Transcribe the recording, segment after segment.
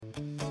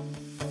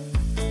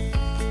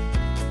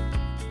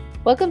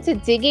Welcome to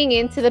Digging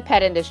Into the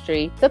Pet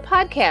Industry, the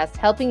podcast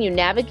helping you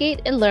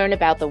navigate and learn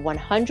about the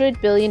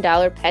 $100 billion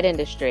pet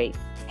industry.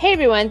 Hey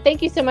everyone,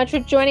 thank you so much for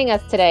joining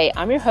us today.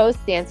 I'm your host,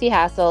 Nancy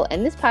Hassel,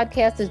 and this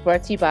podcast is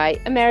brought to you by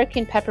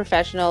American Pet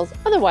Professionals,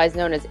 otherwise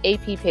known as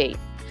APP,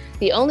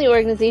 the only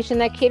organization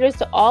that caters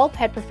to all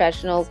pet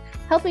professionals,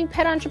 helping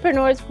pet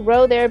entrepreneurs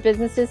grow their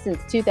businesses since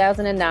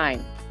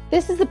 2009.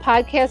 This is the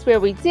podcast where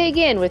we dig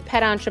in with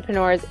pet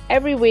entrepreneurs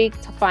every week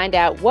to find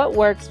out what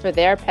works for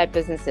their pet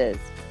businesses.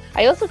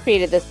 I also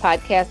created this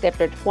podcast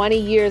after 20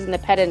 years in the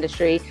pet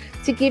industry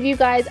to give you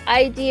guys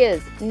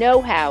ideas,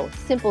 know-how,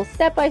 simple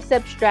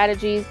step-by-step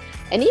strategies,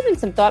 and even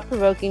some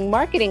thought-provoking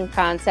marketing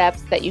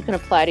concepts that you can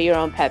apply to your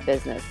own pet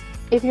business.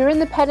 If you're in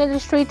the pet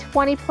industry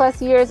 20 plus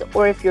years,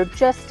 or if you're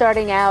just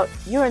starting out,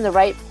 you're in the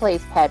right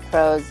place, pet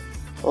pros.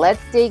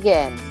 Let's dig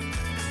in.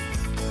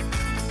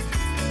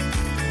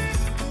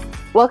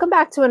 Welcome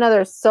back to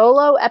another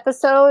solo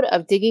episode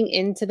of Digging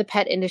Into the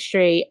Pet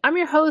Industry. I'm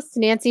your host,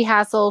 Nancy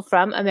Hassel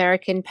from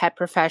American Pet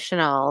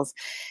Professionals.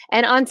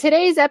 And on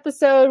today's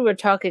episode, we're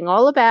talking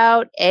all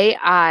about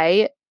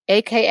AI,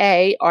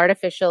 aka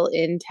artificial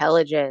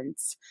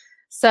intelligence.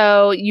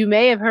 So you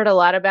may have heard a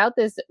lot about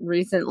this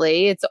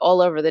recently. It's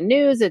all over the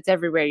news. It's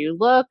everywhere you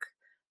look.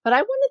 But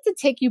I wanted to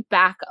take you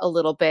back a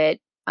little bit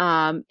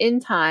in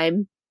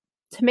time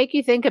to make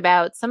you think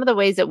about some of the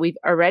ways that we've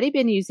already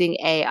been using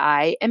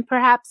AI and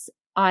perhaps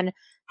on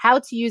how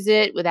to use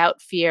it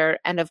without fear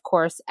and, of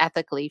course,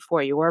 ethically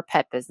for your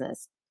pet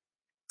business.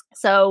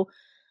 So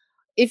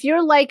if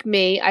you're like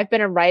me, I've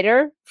been a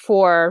writer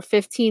for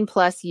 15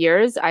 plus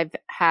years. I've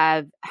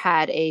had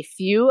a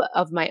few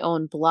of my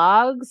own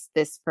blogs,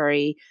 This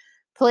Furry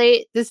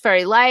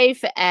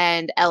Life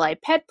and LI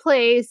Pet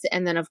Place,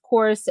 and then, of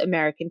course,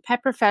 American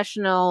Pet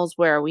Professionals,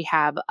 where we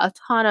have a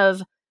ton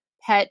of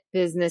pet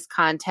business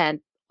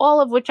content,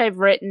 all of which I've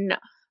written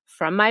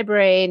from my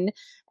brain.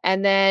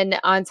 And then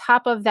on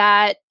top of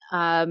that,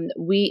 I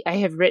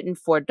have written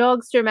for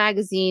Dogster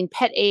Magazine,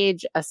 Pet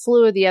Age, a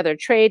slew of the other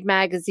trade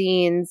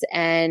magazines.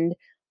 And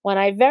when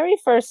I very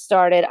first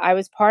started, I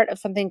was part of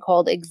something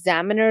called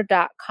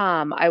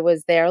Examiner.com. I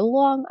was their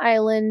Long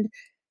Island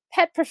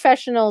pet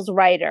professionals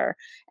writer.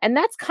 And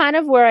that's kind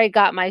of where I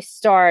got my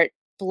start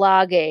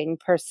blogging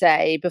per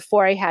se,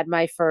 before I had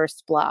my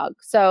first blog.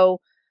 So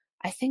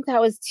I think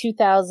that was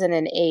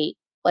 2008.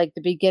 Like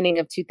the beginning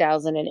of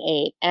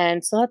 2008.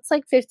 And so that's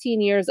like 15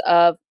 years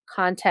of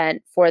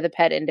content for the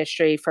pet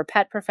industry, for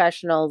pet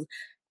professionals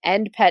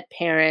and pet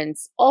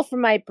parents, all from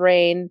my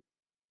brain,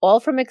 all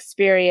from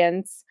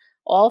experience,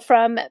 all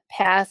from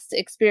past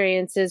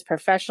experiences,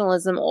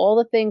 professionalism, all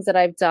the things that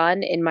I've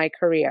done in my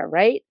career,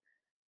 right?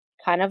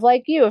 Kind of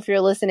like you, if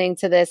you're listening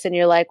to this and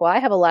you're like, well, I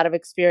have a lot of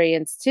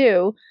experience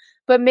too.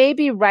 But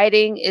maybe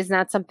writing is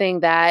not something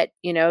that,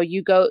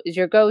 is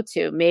your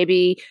go-to.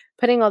 Maybe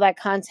putting all that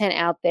content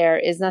out there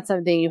is not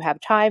something you have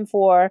time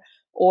for,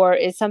 or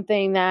is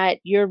something that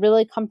you're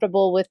really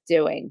comfortable with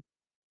doing.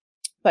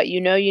 But you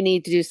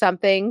need to do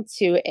something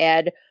to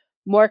add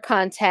more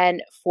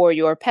content for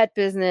your pet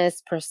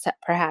business.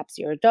 Perhaps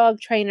you're a dog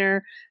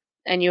trainer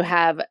and you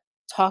have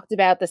talked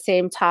about the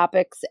same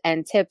topics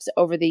and tips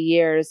over the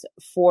years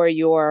for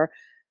your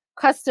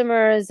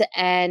customers,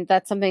 and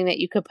that's something that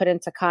you could put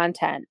into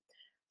content.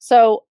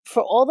 So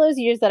for all those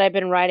years that I've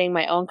been writing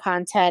my own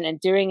content and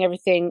doing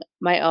everything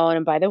my own,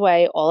 and by the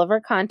way, all of our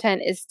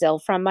content is still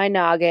from my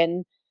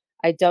noggin.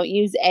 I don't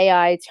use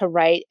AI to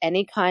write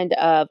any kind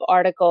of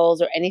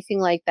articles or anything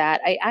like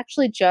that. I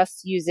actually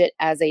just use it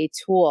as a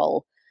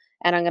tool,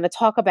 and I'm going to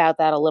talk about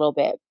that a little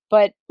bit.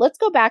 But let's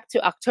go back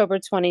to October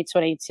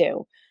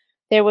 2022.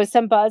 There was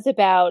some buzz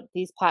about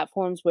these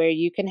platforms where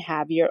you can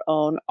have your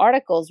own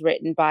articles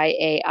written by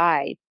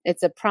AI.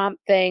 It's a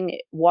prompt thing.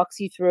 It walks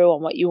you through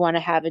on what you want to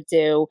have it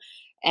do.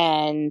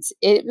 And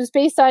it was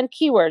based on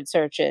keyword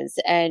searches.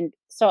 And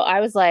so I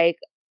was like,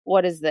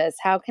 what is this?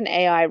 How can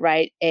AI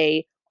write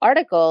a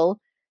article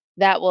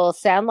that will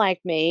sound like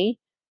me,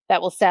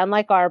 that will sound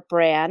like our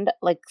brand,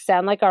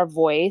 sound like our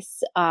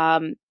voice,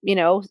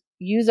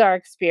 use our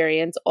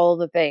experience, all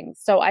the things.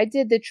 So I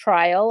did the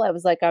trial. I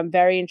was like, I'm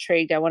very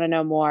intrigued. I want to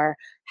know more.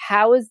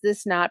 How is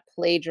this not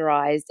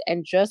plagiarized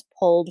and just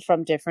pulled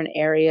from different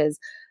areas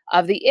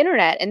of the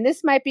internet? And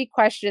this might be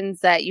questions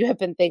that you have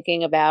been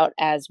thinking about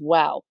as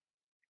well,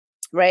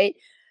 right?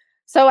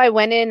 So I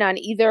went in on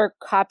either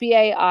Copy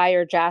AI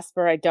or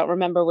Jasper. I don't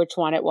remember which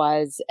one it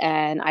was.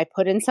 And I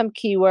put in some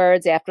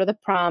keywords after the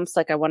prompts,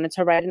 like I wanted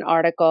to write an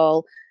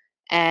article.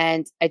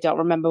 And I don't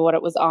remember what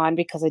it was on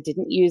because I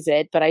didn't use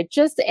it, but I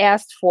just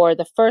asked for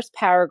the first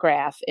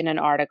paragraph in an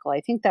article.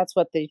 I think that's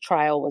what the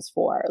trial was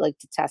for,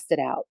 to test it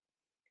out.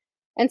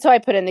 And so I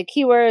put in the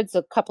keywords,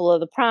 a couple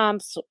of the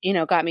prompts,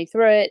 got me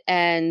through it,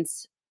 and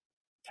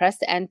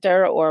pressed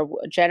enter or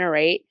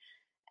generate.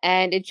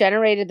 And it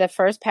generated the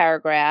first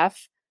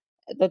paragraph,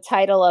 the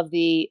title of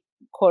the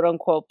quote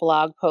unquote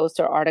blog post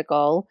or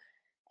article.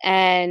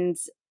 And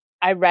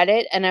I read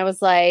it and I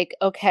was like,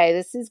 okay,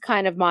 this is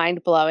kind of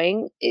mind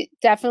blowing. It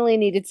definitely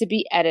needed to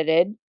be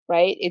edited,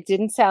 right? It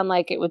didn't sound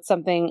like it was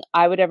something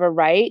I would ever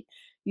write.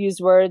 use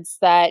words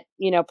that,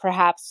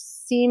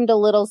 perhaps seemed a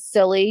little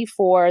silly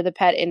for the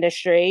pet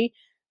industry.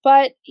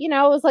 But, it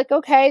was like,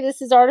 okay,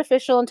 this is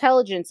artificial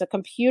intelligence. A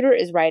computer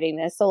is writing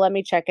this. So let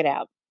me check it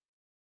out.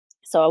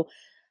 So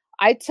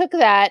I took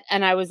that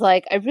and I was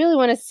like, I really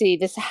want to see,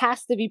 this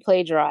has to be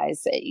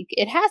plagiarized.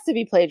 It has to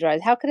be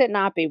plagiarized. How could it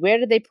not be? Where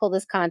did they pull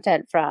this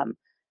content from?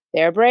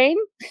 Their brain?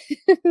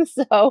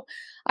 So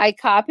I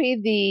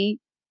copied the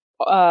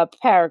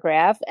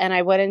paragraph and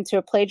I went into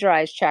a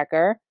plagiarized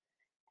checker.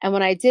 And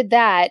when I did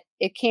that,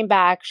 it came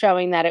back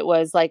showing that it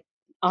was like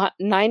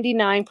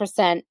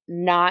 99%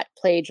 not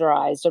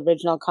plagiarized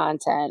original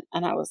content.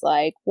 And I was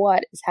like,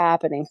 what is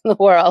happening in the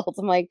world?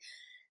 I'm like,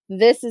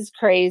 this is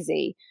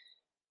crazy.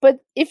 But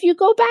if you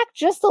go back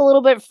just a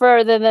little bit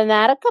further than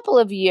that, a couple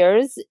of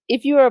years,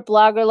 if you were a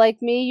blogger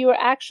like me, you were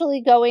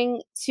actually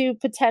going to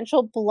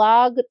potential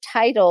blog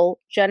title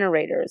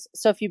generators.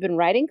 So if you've been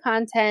writing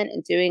content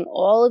and doing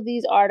all of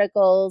these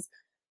articles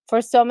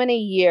for so many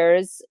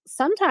years,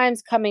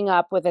 sometimes coming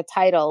up with a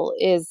title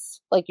is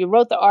like, you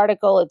wrote the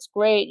article, it's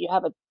great, you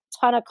have a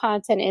ton of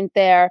content in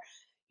there.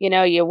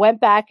 You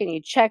went back and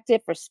you checked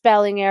it for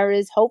spelling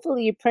errors.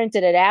 Hopefully you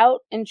printed it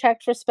out and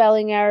checked for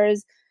spelling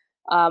errors.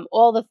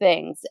 All the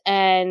things.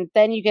 And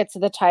then you get to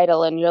the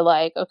title and you're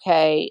like,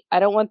 okay, I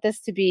don't want this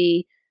to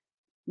be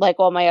like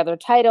all my other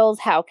titles.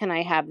 How can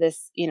I have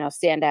this,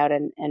 stand out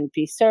and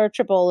be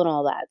searchable and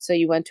all that? So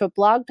you went to a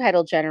blog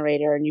title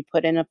generator and you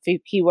put in a few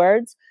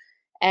keywords,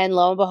 and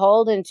lo and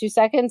behold, in 2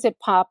 seconds, it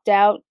popped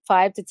out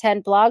 5 to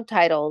 10 blog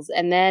titles.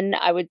 And then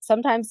I would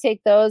sometimes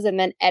take those and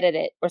then edit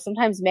it, or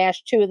sometimes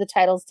mash 2 of the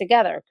titles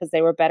together because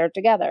they were better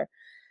together.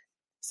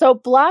 So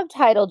blog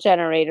title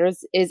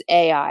generators is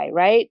AI,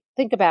 right?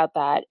 Think about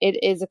that. It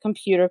is a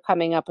computer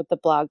coming up with the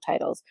blog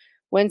titles.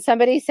 When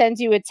somebody sends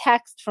you a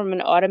text from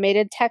an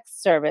automated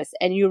text service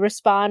and you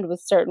respond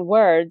with certain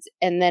words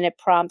and then it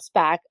prompts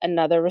back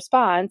another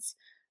response,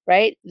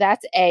 right?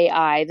 That's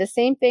AI. The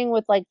same thing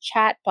with like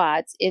chat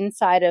bots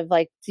inside of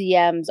like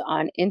DMs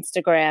on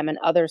Instagram and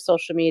other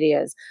social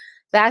medias.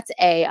 That's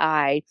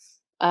AI.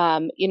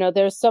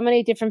 There's so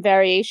many different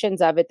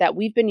variations of it that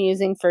we've been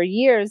using for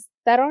years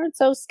that aren't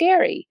so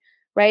scary,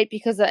 right?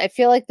 Because I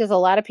feel like there's a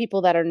lot of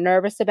people that are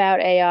nervous about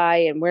AI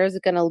and where's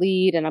it going to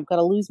lead, and I'm going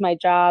to lose my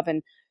job,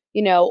 and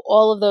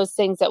all of those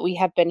things that we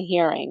have been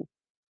hearing.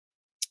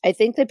 I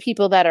think that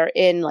people that are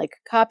in like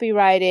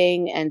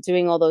copywriting and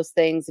doing all those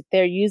things, if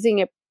they're using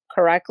it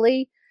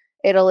correctly,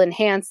 it'll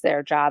enhance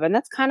their job. And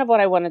that's kind of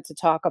what I wanted to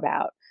talk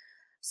about.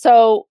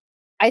 So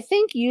I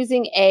think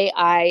using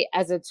AI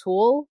as a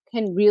tool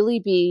can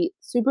really be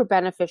super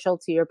beneficial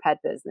to your pet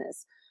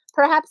business.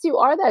 Perhaps you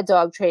are that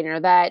dog trainer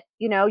that,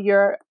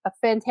 you're a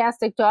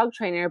fantastic dog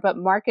trainer, but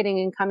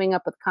marketing and coming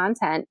up with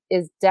content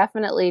is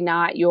definitely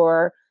not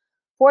your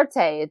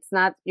forte. It's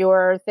not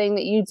your thing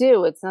that you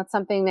do. It's not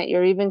something that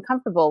you're even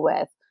comfortable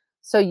with.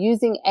 So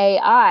using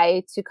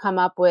AI to come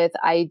up with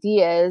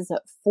ideas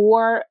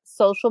for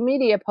social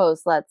media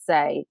posts, let's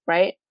say,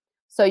 right?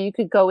 So you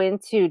could go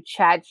into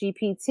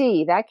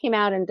ChatGPT. That came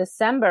out in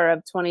December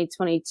of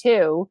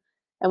 2022.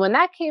 And when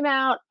that came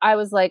out, I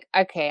was like,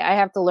 okay, I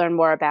have to learn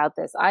more about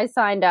this. I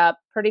signed up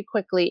pretty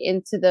quickly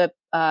into the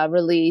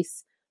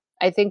release.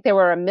 I think there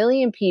were 1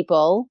 million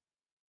people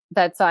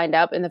that signed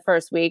up in the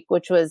first week,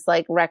 which was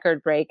like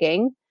record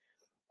breaking.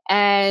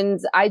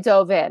 And I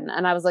dove in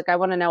and I was like, I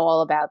want to know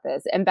all about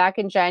this. And back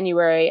in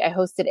January, I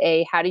hosted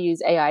a How to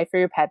Use AI for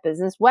Your Pet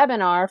Business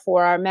webinar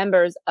for our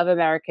members of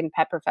American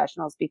Pet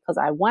Professionals, because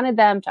I wanted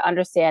them to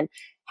understand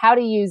how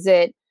to use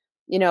it,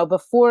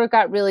 before it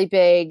got really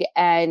big,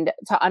 and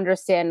to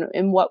understand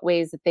in what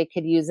ways that they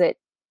could use it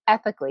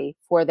ethically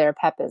for their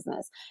pet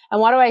business. And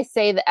why do I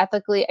say that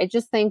ethically? I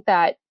just think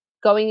that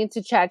going into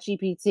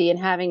ChatGPT and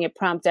having it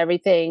prompt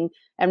everything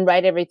and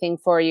write everything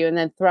for you and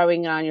then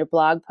throwing it on your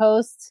blog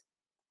post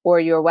or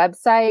your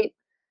website,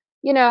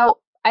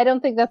 I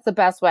don't think that's the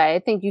best way. I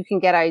think you can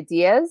get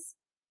ideas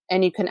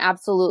and you can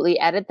absolutely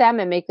edit them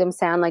and make them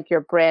sound like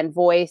your brand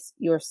voice,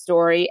 your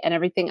story, and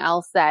everything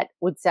else that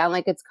would sound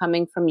like it's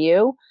coming from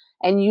you.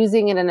 And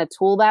using it in a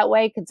tool that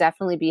way could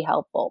definitely be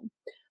helpful.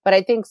 But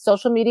I think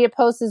social media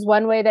posts is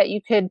one way that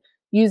you could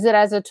use it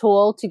as a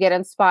tool to get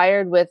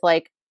inspired with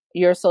like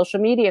your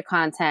social media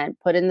content.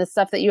 Put in the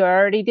stuff that you're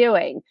already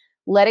doing.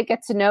 Let it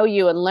get to know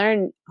you and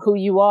learn who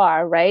you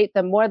are, right?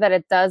 The more that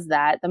it does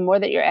that, the more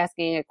that you're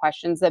asking it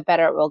questions, the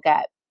better it will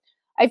get.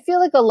 I feel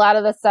like a lot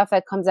of the stuff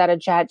that comes out of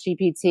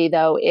ChatGPT,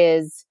 though,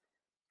 is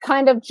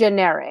kind of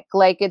generic.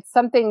 Like it's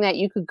something that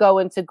you could go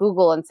into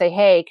Google and say,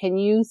 hey, can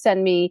you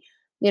send me,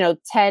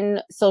 10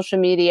 social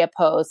media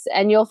posts?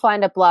 And you'll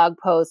find a blog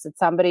post that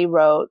somebody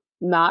wrote,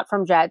 not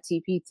from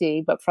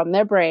ChatGPT, but from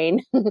their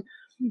brain.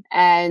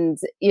 And,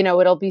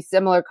 it'll be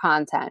similar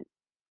content.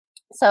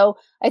 So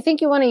I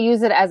think you want to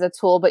use it as a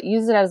tool, but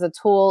use it as a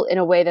tool in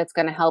a way that's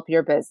going to help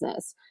your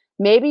business.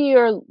 Maybe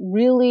you're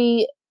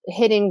really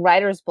hitting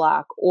writer's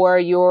block, or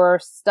you're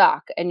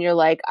stuck and you're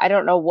like, I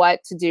don't know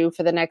what to do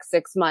for the next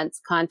 6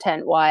 months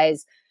content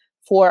wise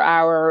for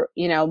our,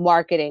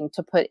 marketing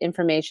to put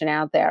information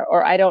out there.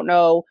 Or I don't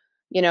know,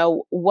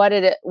 what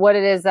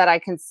it is that I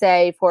can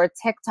say for a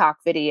TikTok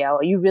video.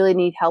 You really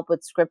need help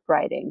with script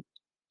writing.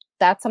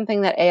 That's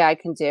something that AI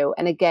can do.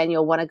 And again,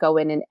 you'll want to go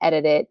in and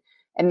edit it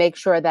and make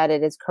sure that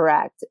it is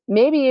correct.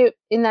 Maybe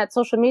in that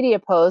social media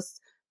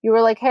post, you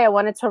were like, hey, I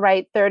wanted to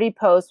write 30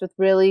 posts with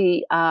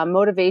really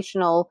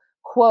motivational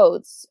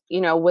quotes,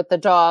 with the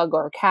dog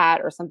or cat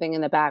or something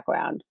in the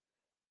background.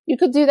 You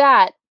could do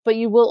that, but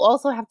you will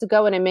also have to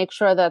go in and make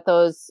sure that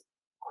those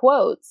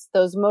quotes,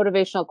 those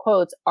motivational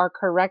quotes, are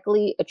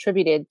correctly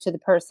attributed to the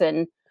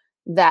person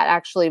that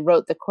actually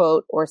wrote the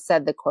quote or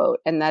said the quote,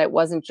 and that it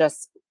wasn't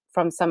just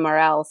from somewhere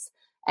else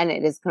and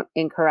it is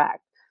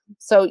incorrect.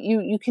 So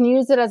you can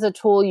use it as a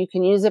tool. You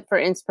can use it for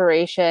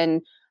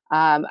inspiration.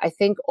 I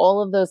think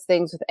all of those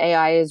things with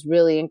AI is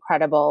really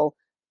incredible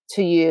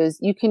to use.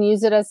 You can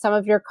use it as some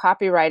of your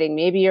copywriting.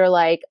 Maybe you're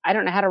like, I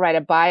don't know how to write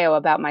a bio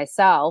about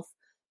myself.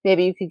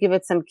 Maybe you could give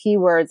it some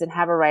keywords and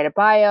have it write a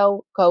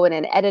bio, go in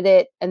and edit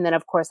it, and then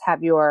of course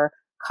have your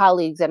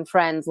colleagues and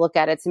friends look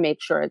at it to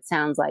make sure it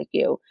sounds like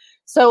you.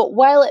 So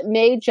while it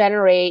may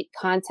generate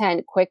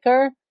content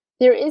quicker,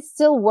 there is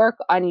still work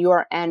on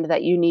your end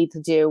that you need to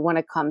do when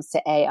it comes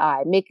to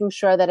AI, making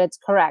sure that it's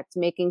correct,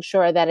 making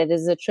sure that it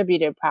is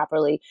attributed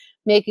properly,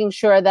 making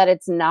sure that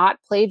it's not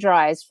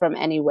plagiarized from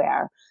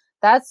anywhere.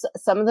 That's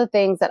some of the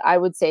things that I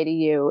would say to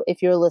you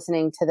if you're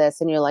listening to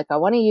this and you're like, I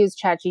want to use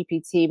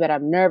ChatGPT, but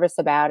I'm nervous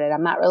about it.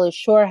 I'm not really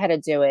sure how to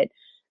do it.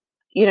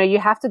 You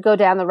have to go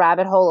down the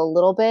rabbit hole a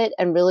little bit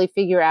and really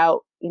figure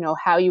out,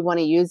 how you want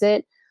to use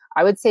it.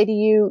 I would say to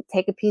you,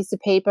 take a piece of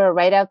paper,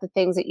 write out the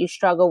things that you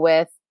struggle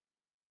with.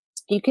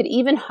 You could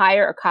even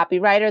hire a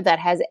copywriter that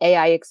has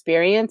AI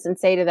experience and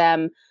say to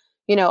them,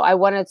 I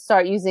want to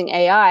start using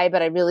AI,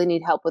 but I really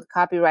need help with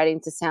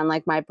copywriting to sound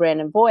like my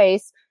brand and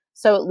voice.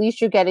 So at least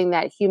you're getting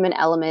that human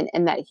element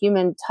and that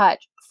human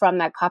touch from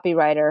that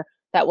copywriter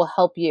that will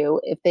help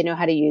you if they know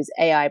how to use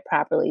AI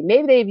properly.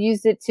 Maybe they've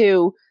used it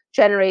to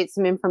generate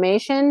some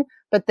information,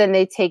 but then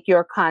they take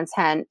your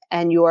content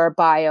and your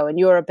bio and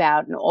your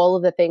about and all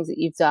of the things that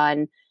you've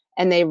done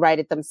and they write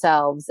it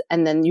themselves.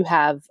 And then you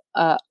have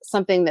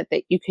something that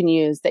you can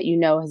use that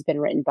has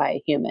been written by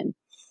a human.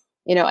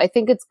 I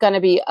think it's going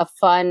to be a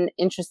fun,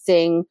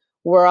 interesting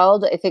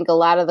world. I think a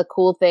lot of the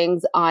cool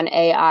things on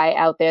AI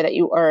out there that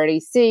you already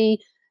see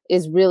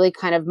is really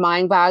kind of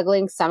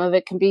mind-boggling. Some of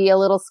it can be a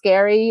little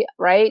scary,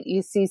 right?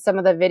 You see some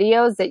of the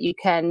videos that you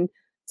can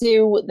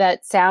do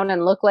that sound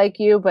and look like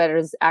you, but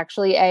is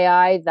actually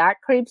AI.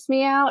 That creeps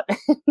me out.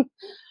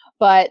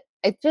 But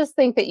I just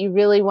think that you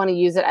really want to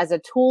use it as a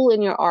tool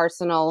in your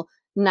arsenal,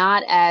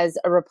 not as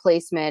a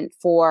replacement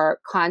for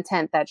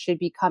content that should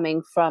be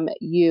coming from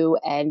you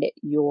and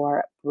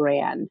your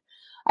brand.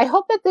 I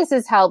hope that this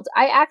has helped.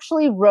 I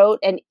actually wrote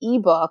an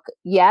ebook.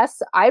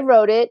 Yes, I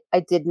wrote it. I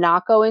did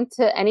not go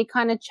into any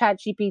kind of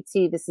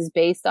ChatGPT. This is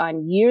based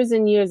on years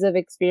and years of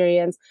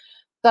experience.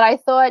 But I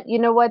thought,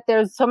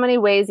 there's so many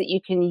ways that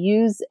you can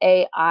use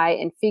AI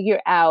and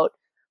figure out,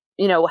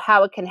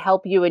 how it can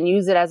help you and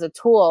use it as a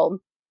tool.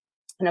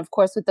 And of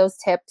course, with those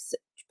tips,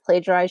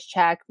 plagiarize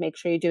check, make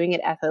sure you're doing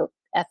it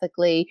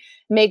ethically,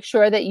 make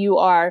sure that you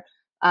are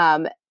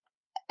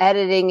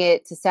editing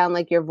it to sound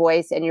like your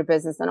voice and your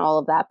business and all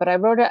of that. But I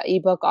wrote an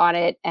ebook on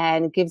it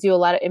and gives you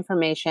a lot of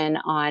information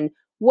on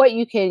what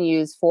you can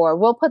use for.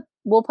 We'll put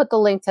the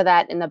link to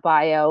that in the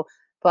bio.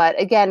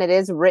 But again, it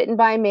is written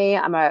by me.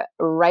 I'm a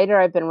writer.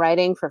 I've been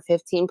writing for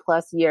 15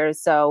 plus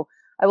years. So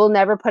I will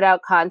never put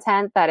out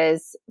content that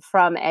is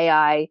from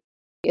AI.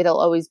 It'll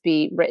always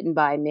be written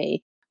by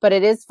me. But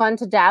it is fun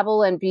to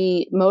dabble and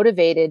be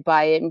motivated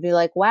by it and be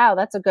like, wow,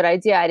 that's a good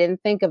idea. I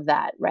didn't think of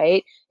that,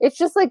 right? It's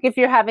just like if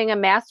you're having a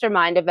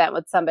mastermind event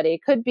with somebody,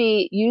 it could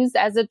be used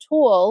as a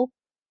tool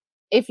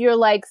if you're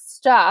like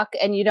stuck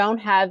and you don't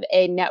have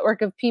a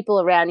network of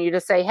people around you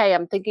to say, hey,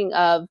 I'm thinking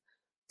of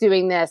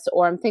doing this,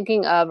 or I'm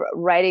thinking of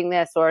writing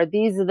this, or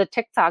these are the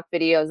TikTok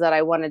videos that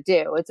I want to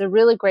do. It's a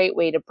really great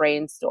way to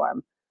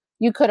brainstorm.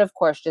 You could, of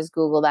course, just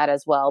Google that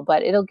as well,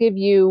 but it'll give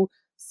you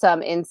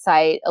some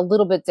insight a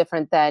little bit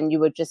different than you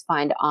would just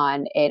find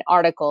on an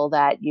article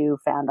that you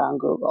found on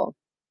Google.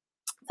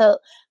 So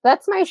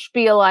that's my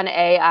spiel on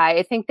AI.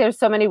 I think there's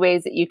so many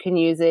ways that you can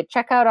use it.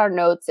 Check out our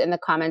notes in the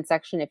comment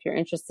section if you're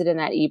interested in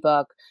that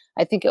ebook.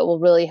 I think it will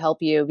really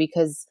help you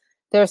because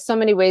there are so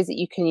many ways that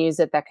you can use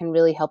it that can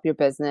really help your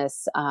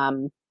business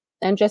and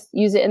just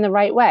use it in the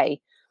right way.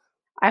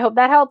 I hope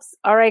that helps.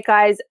 All right,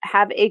 guys,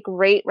 have a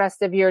great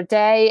rest of your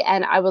day.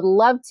 And I would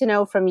love to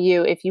know from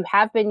you if you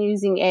have been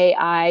using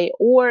AI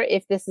or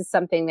if this is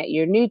something that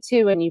you're new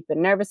to and you've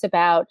been nervous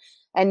about,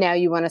 and now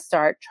you want to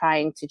start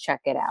trying to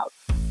check it out.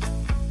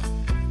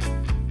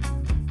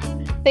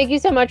 Thank you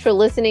so much for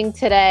listening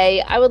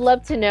today. I would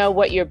love to know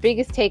what your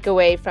biggest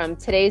takeaway from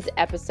today's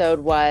episode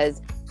was.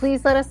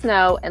 Please let us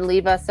know and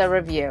leave us a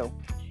review.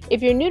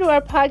 If you're new to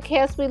our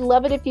podcast, we'd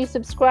love it if you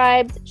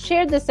subscribed,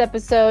 shared this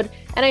episode,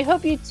 and I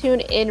hope you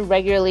tune in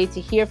regularly to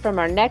hear from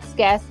our next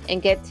guest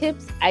and get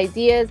tips,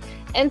 ideas,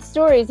 and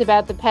stories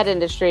about the pet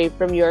industry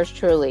from yours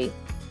truly.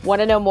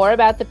 Want to know more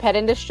about the pet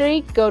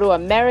industry? Go to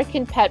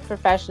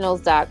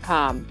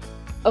AmericanPetProfessionals.com.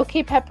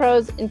 Okay, Pet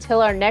Pros,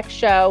 until our next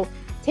show,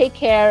 take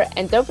care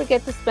and don't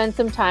forget to spend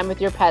some time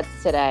with your pets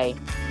today.